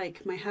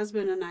 Like my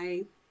husband and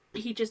I,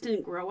 he just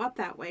didn't grow up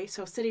that way.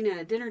 So sitting at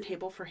a dinner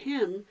table for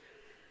him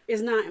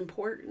is not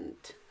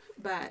important.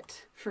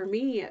 But for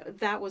me,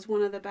 that was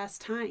one of the best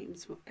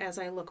times as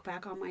I look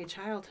back on my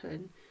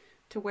childhood,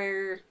 to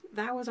where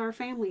that was our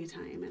family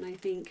time. And I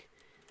think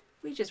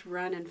we just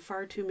run in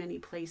far too many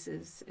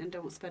places and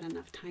don't spend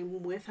enough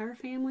time with our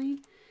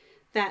family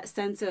that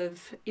sense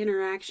of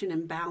interaction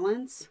and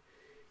balance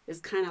is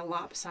kind of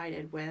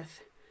lopsided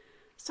with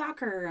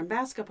soccer and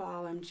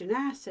basketball and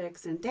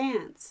gymnastics and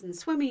dance and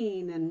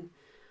swimming and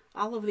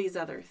all of these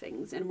other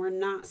things. And we're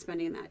not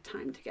spending that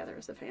time together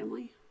as a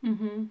family.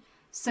 Mm-hmm.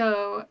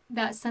 So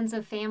that sense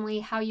of family,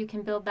 how you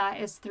can build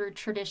that is through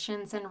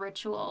traditions and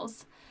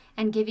rituals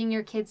and giving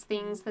your kids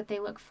things that they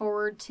look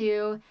forward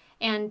to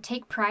and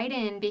take pride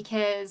in,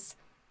 because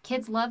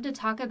kids love to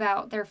talk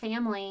about their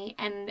family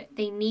and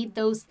they need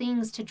those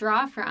things to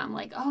draw from.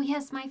 Like, oh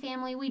yes, my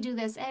family, we do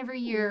this every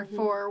year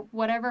for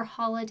whatever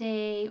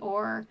holiday,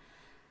 or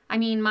I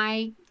mean,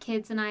 my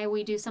kids and I,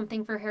 we do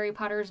something for Harry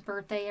Potter's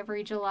birthday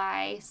every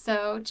July.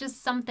 So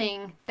just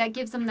something that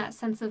gives them that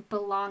sense of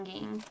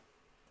belonging.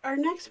 Our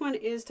next one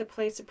is to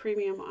place a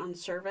premium on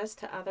service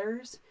to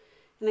others.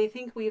 And I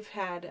think we've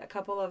had a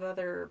couple of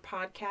other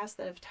podcasts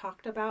that have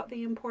talked about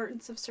the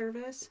importance of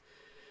service.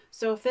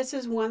 So if this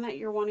is one that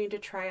you're wanting to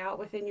try out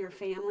within your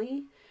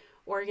family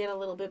or get a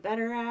little bit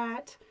better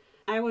at,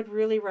 I would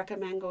really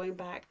recommend going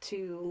back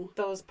to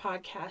those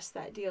podcasts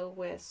that deal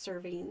with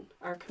serving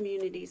our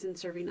communities and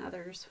serving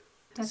others.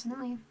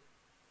 Definitely.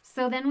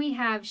 So then we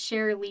have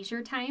share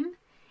leisure time.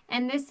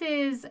 And this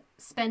is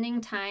spending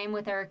time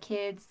with our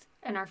kids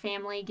and our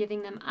family,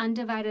 giving them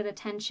undivided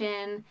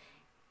attention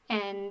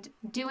and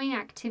doing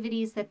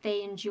activities that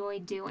they enjoy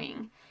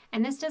doing.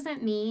 And this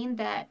doesn't mean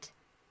that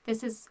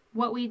this is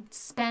what we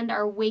spend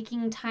our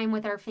waking time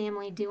with our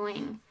family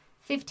doing.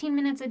 15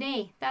 minutes a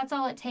day, that's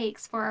all it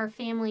takes for our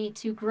family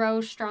to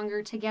grow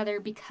stronger together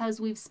because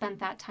we've spent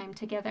that time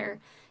together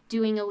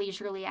doing a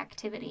leisurely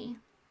activity.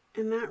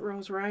 And that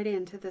rolls right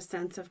into the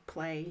sense of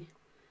play.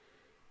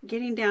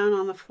 Getting down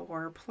on the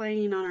floor,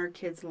 playing on our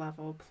kids'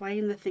 level,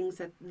 playing the things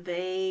that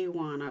they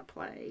want to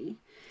play,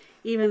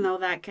 even though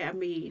that can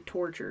be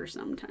torture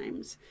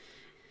sometimes.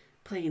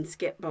 Playing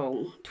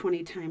skip-bo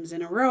 20 times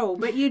in a row,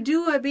 but you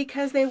do it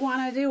because they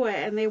want to do it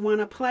and they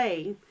want to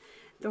play.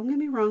 Don't get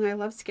me wrong, I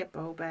love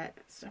skip-bo, but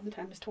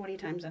sometimes 20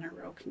 times in a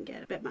row can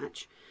get a bit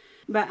much.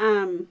 But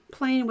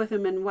playing with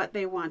them and what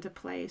they want to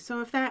play.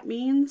 So if that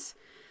means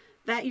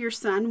that your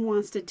son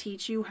wants to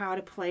teach you how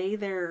to play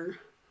their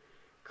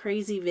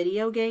crazy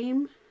video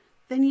game,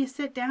 then you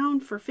sit down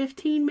for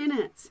 15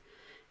 minutes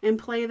and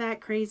play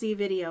that crazy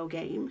video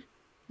game.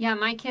 Yeah,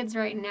 my kids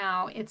right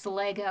now, it's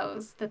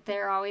Legos that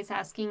they're always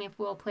asking if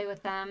we'll play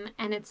with them.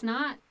 And it's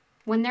not,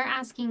 when they're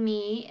asking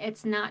me,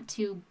 it's not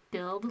to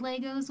build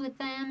Legos with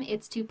them.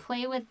 It's to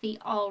play with the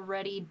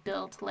already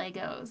built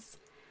Legos.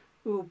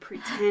 Ooh,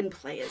 pretend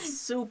play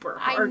is super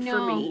hard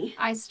for me.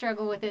 I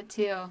struggle with it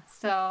too.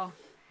 So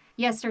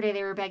yesterday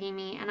they were begging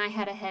me and I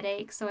had a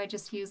headache. So I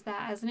just used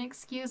that as an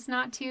excuse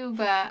not to.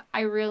 But I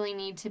really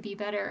need to be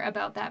better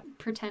about that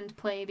pretend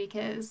play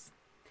because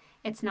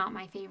it's not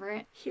my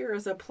favorite. Here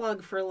is a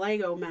plug for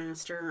Lego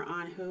Master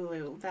on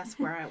Hulu. That's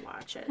where I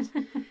watch it.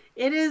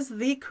 It is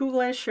the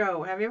coolest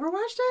show. Have you ever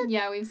watched it?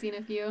 Yeah, we've seen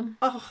a few.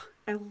 Oh,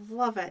 I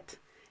love it.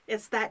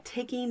 It's that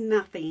taking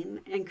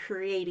nothing and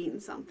creating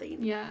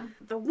something. Yeah.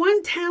 The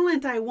one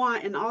talent I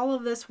want in all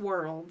of this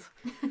world.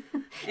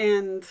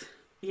 And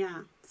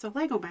yeah, so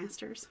Lego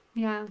Masters.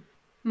 Yeah.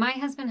 My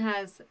husband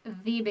has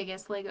the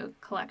biggest Lego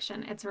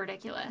collection. It's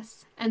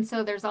ridiculous. And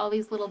so there's all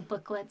these little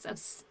booklets of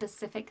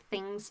specific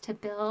things to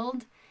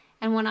build.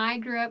 And when I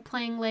grew up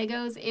playing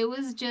Legos, it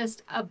was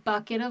just a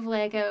bucket of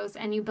Legos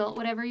and you built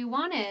whatever you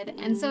wanted.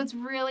 And so it's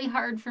really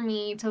hard for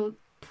me to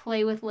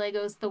play with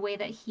Legos the way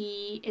that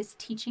he is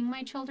teaching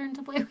my children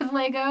to play with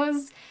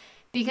Legos.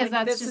 Because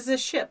like, that's this is a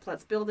ship.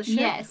 Let's build a ship.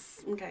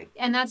 Yes. Okay.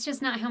 And that's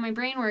just not how my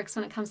brain works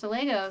when it comes to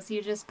Legos.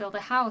 You just build a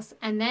house.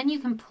 And then you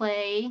can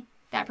play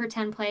that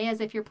pretend play as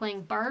if you're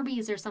playing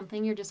Barbies or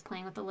something. You're just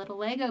playing with the little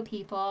Lego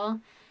people.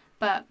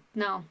 But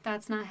no,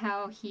 that's not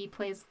how he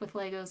plays with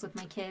Legos with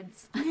my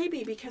kids.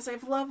 Maybe because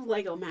I've loved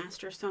Lego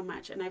Master so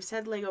much. And I've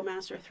said Lego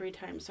Master 3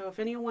 times. So if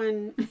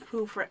anyone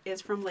who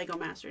is from Lego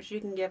Masters, you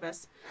can give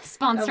us...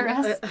 Sponsor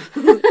us.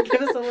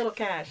 Give us a little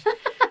cash.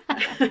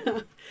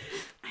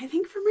 I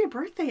think for my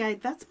birthday,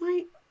 that's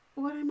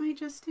what I might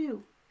just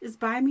do. Is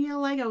buy me a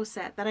Lego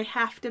set that I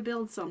have to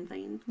build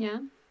something.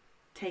 Yeah.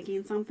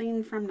 Taking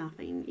something from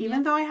nothing.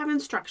 Even though I have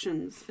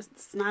instructions.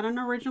 It's not an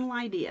original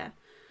idea.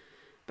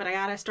 But I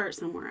gotta start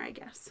somewhere, I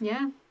guess.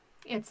 Yeah.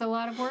 It's a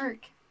lot of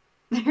work.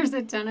 There's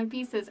a ton of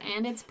pieces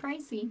and it's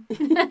pricey.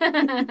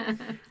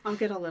 I'll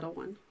get a little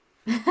one.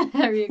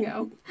 There you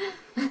go.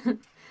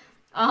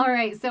 All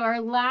right. So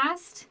our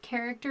last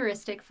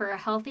characteristic for a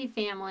healthy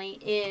family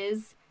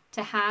is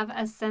to have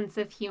a sense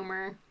of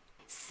humor.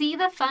 See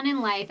the fun in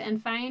life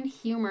and find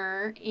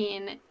humor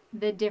in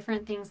the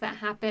different things that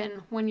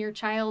happen when your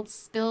child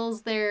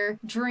spills their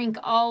drink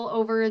all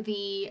over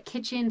the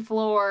kitchen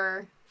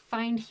floor.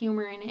 Find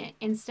humor in it.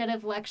 Instead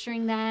of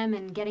lecturing them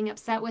and getting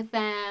upset with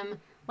them,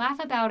 laugh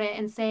about it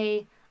and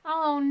say,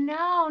 oh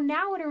no,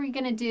 now what are we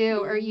going to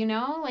do? Or,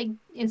 like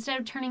instead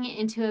of turning it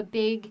into a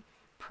big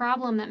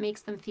problem that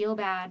makes them feel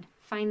bad,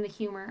 find the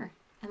humor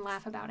and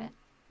laugh about it.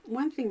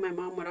 One thing my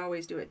mom would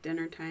always do at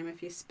dinner time,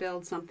 if you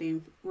spilled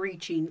something,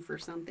 reaching for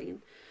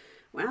something,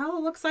 well,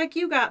 it looks like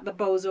you got the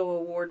Bozo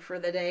Award for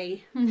the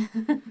day.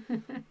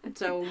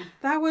 So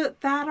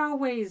that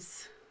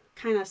always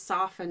kind of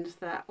softened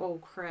that, oh,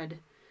 crud.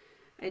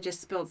 I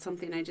just spilled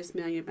something, I just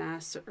made a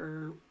mess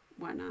or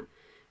whatnot.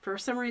 For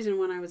some reason,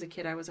 when I was a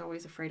kid, I was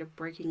always afraid of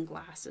breaking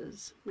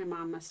glasses. My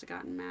mom must have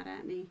gotten mad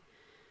at me.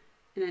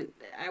 And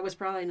I was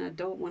probably an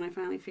adult when I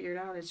finally figured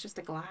out it's just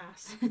a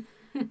glass.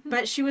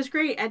 But she was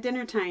great at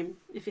dinner time.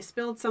 If you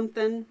spilled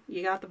something,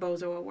 you got the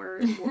Bozo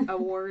Award.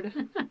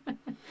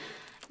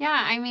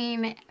 Yeah, I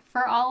mean,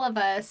 for all of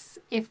us,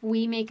 if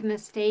we make a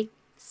mistake,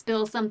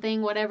 spill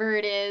something, whatever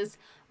it is,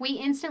 we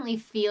instantly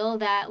feel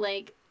that,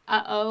 like,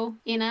 uh-oh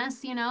in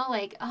us, you know,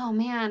 like, oh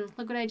man,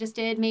 look what I just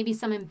did. Maybe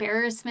some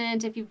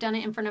embarrassment if you've done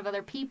it in front of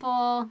other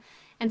people.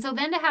 And so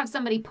then to have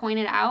somebody point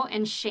it out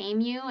and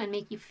shame you and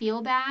make you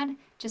feel bad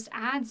just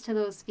adds to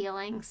those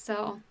feelings.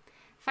 So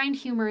find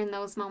humor in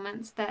those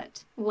moments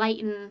that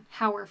lighten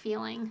how we're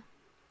feeling.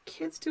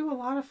 Kids do a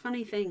lot of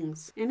funny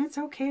things, and it's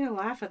okay to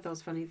laugh at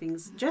those funny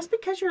things. Just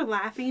because you're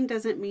laughing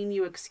doesn't mean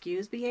you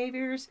excuse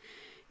behaviors.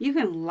 You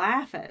can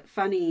laugh at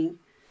funny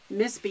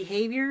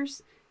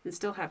misbehaviors and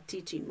still have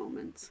teaching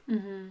moments.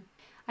 Mm-hmm.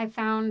 I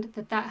found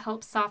that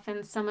helps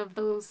soften some of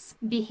those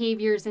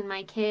behaviors in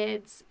my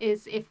kids,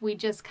 is if we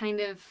just kind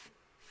of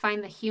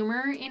find the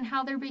humor in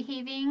how they're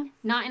behaving,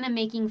 not in a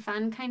making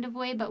fun kind of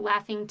way, but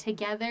laughing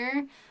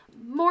together.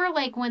 More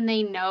like when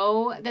they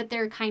know that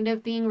they're kind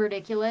of being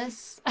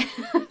ridiculous,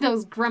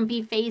 those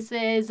grumpy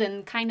faces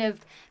and kind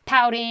of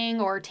pouting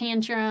or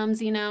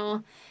tantrums, you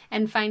know,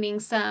 and finding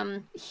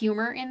some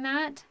humor in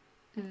that.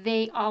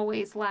 They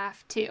always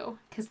laugh too,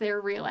 because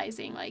they're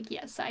realizing, like,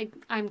 yes,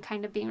 I'm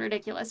kind of being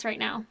ridiculous right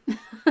now.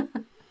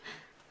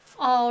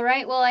 All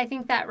right, well, I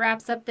think that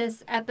wraps up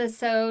this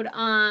episode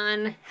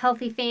on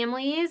healthy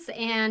families,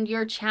 and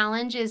your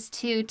challenge is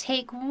to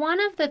take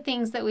one of the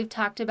things that we've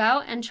talked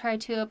about and try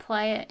to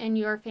apply it in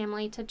your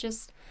family to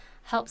just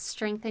help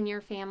strengthen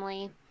your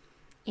family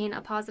in a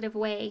positive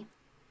way.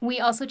 We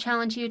also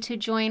challenge you to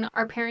join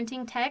our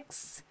parenting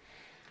texts.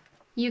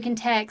 You can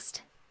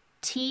text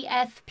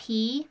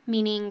TFP,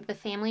 meaning the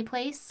family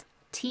place,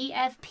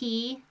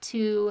 TFP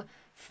to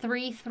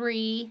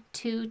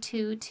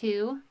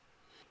 33222.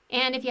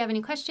 And if you have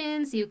any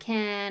questions, you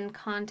can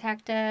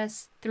contact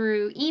us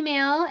through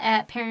email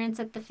at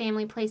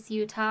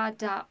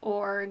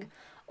parents@thefamilyplaceutah.org,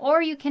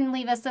 or you can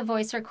leave us a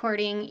voice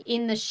recording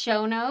in the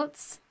show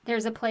notes.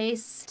 There's a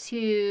place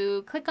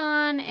to click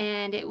on,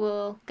 and it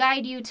will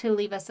guide you to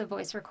leave us a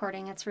voice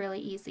recording. It's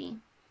really easy.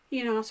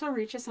 You can also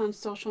reach us on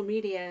social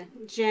media,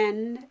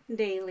 Jen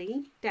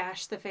Daly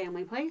The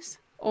Family Place,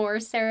 or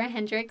Sarah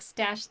Hendricks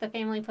The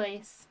Family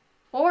Place.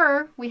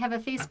 Or we have a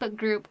Facebook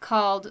group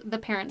called The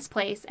Parents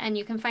Place, and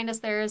you can find us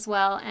there as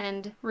well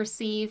and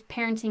receive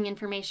parenting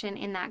information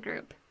in that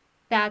group.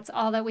 That's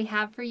all that we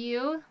have for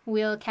you.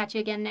 We'll catch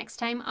you again next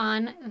time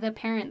on The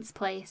Parents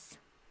Place.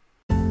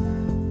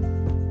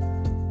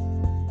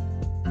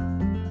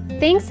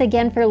 Thanks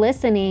again for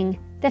listening.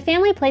 The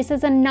Family Place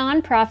is a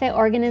nonprofit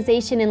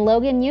organization in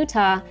Logan,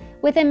 Utah,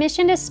 with a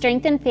mission to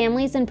strengthen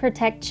families and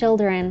protect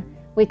children.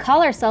 We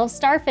call ourselves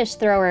Starfish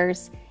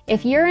Throwers.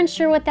 If you're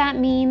unsure what that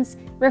means,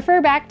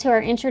 refer back to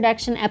our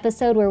introduction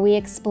episode where we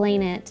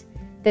explain it.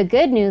 The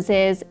good news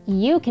is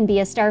you can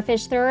be a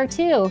starfish thrower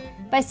too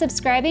by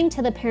subscribing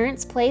to the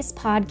Parents Place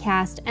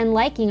podcast and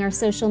liking our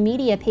social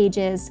media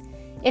pages.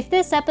 If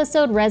this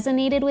episode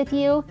resonated with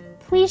you,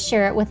 please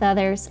share it with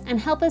others and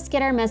help us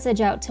get our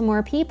message out to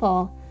more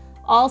people.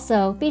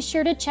 Also, be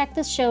sure to check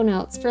the show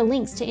notes for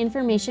links to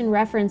information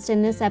referenced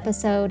in this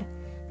episode.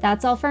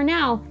 That's all for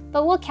now,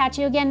 but we'll catch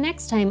you again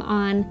next time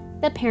on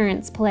The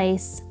Parents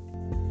Place.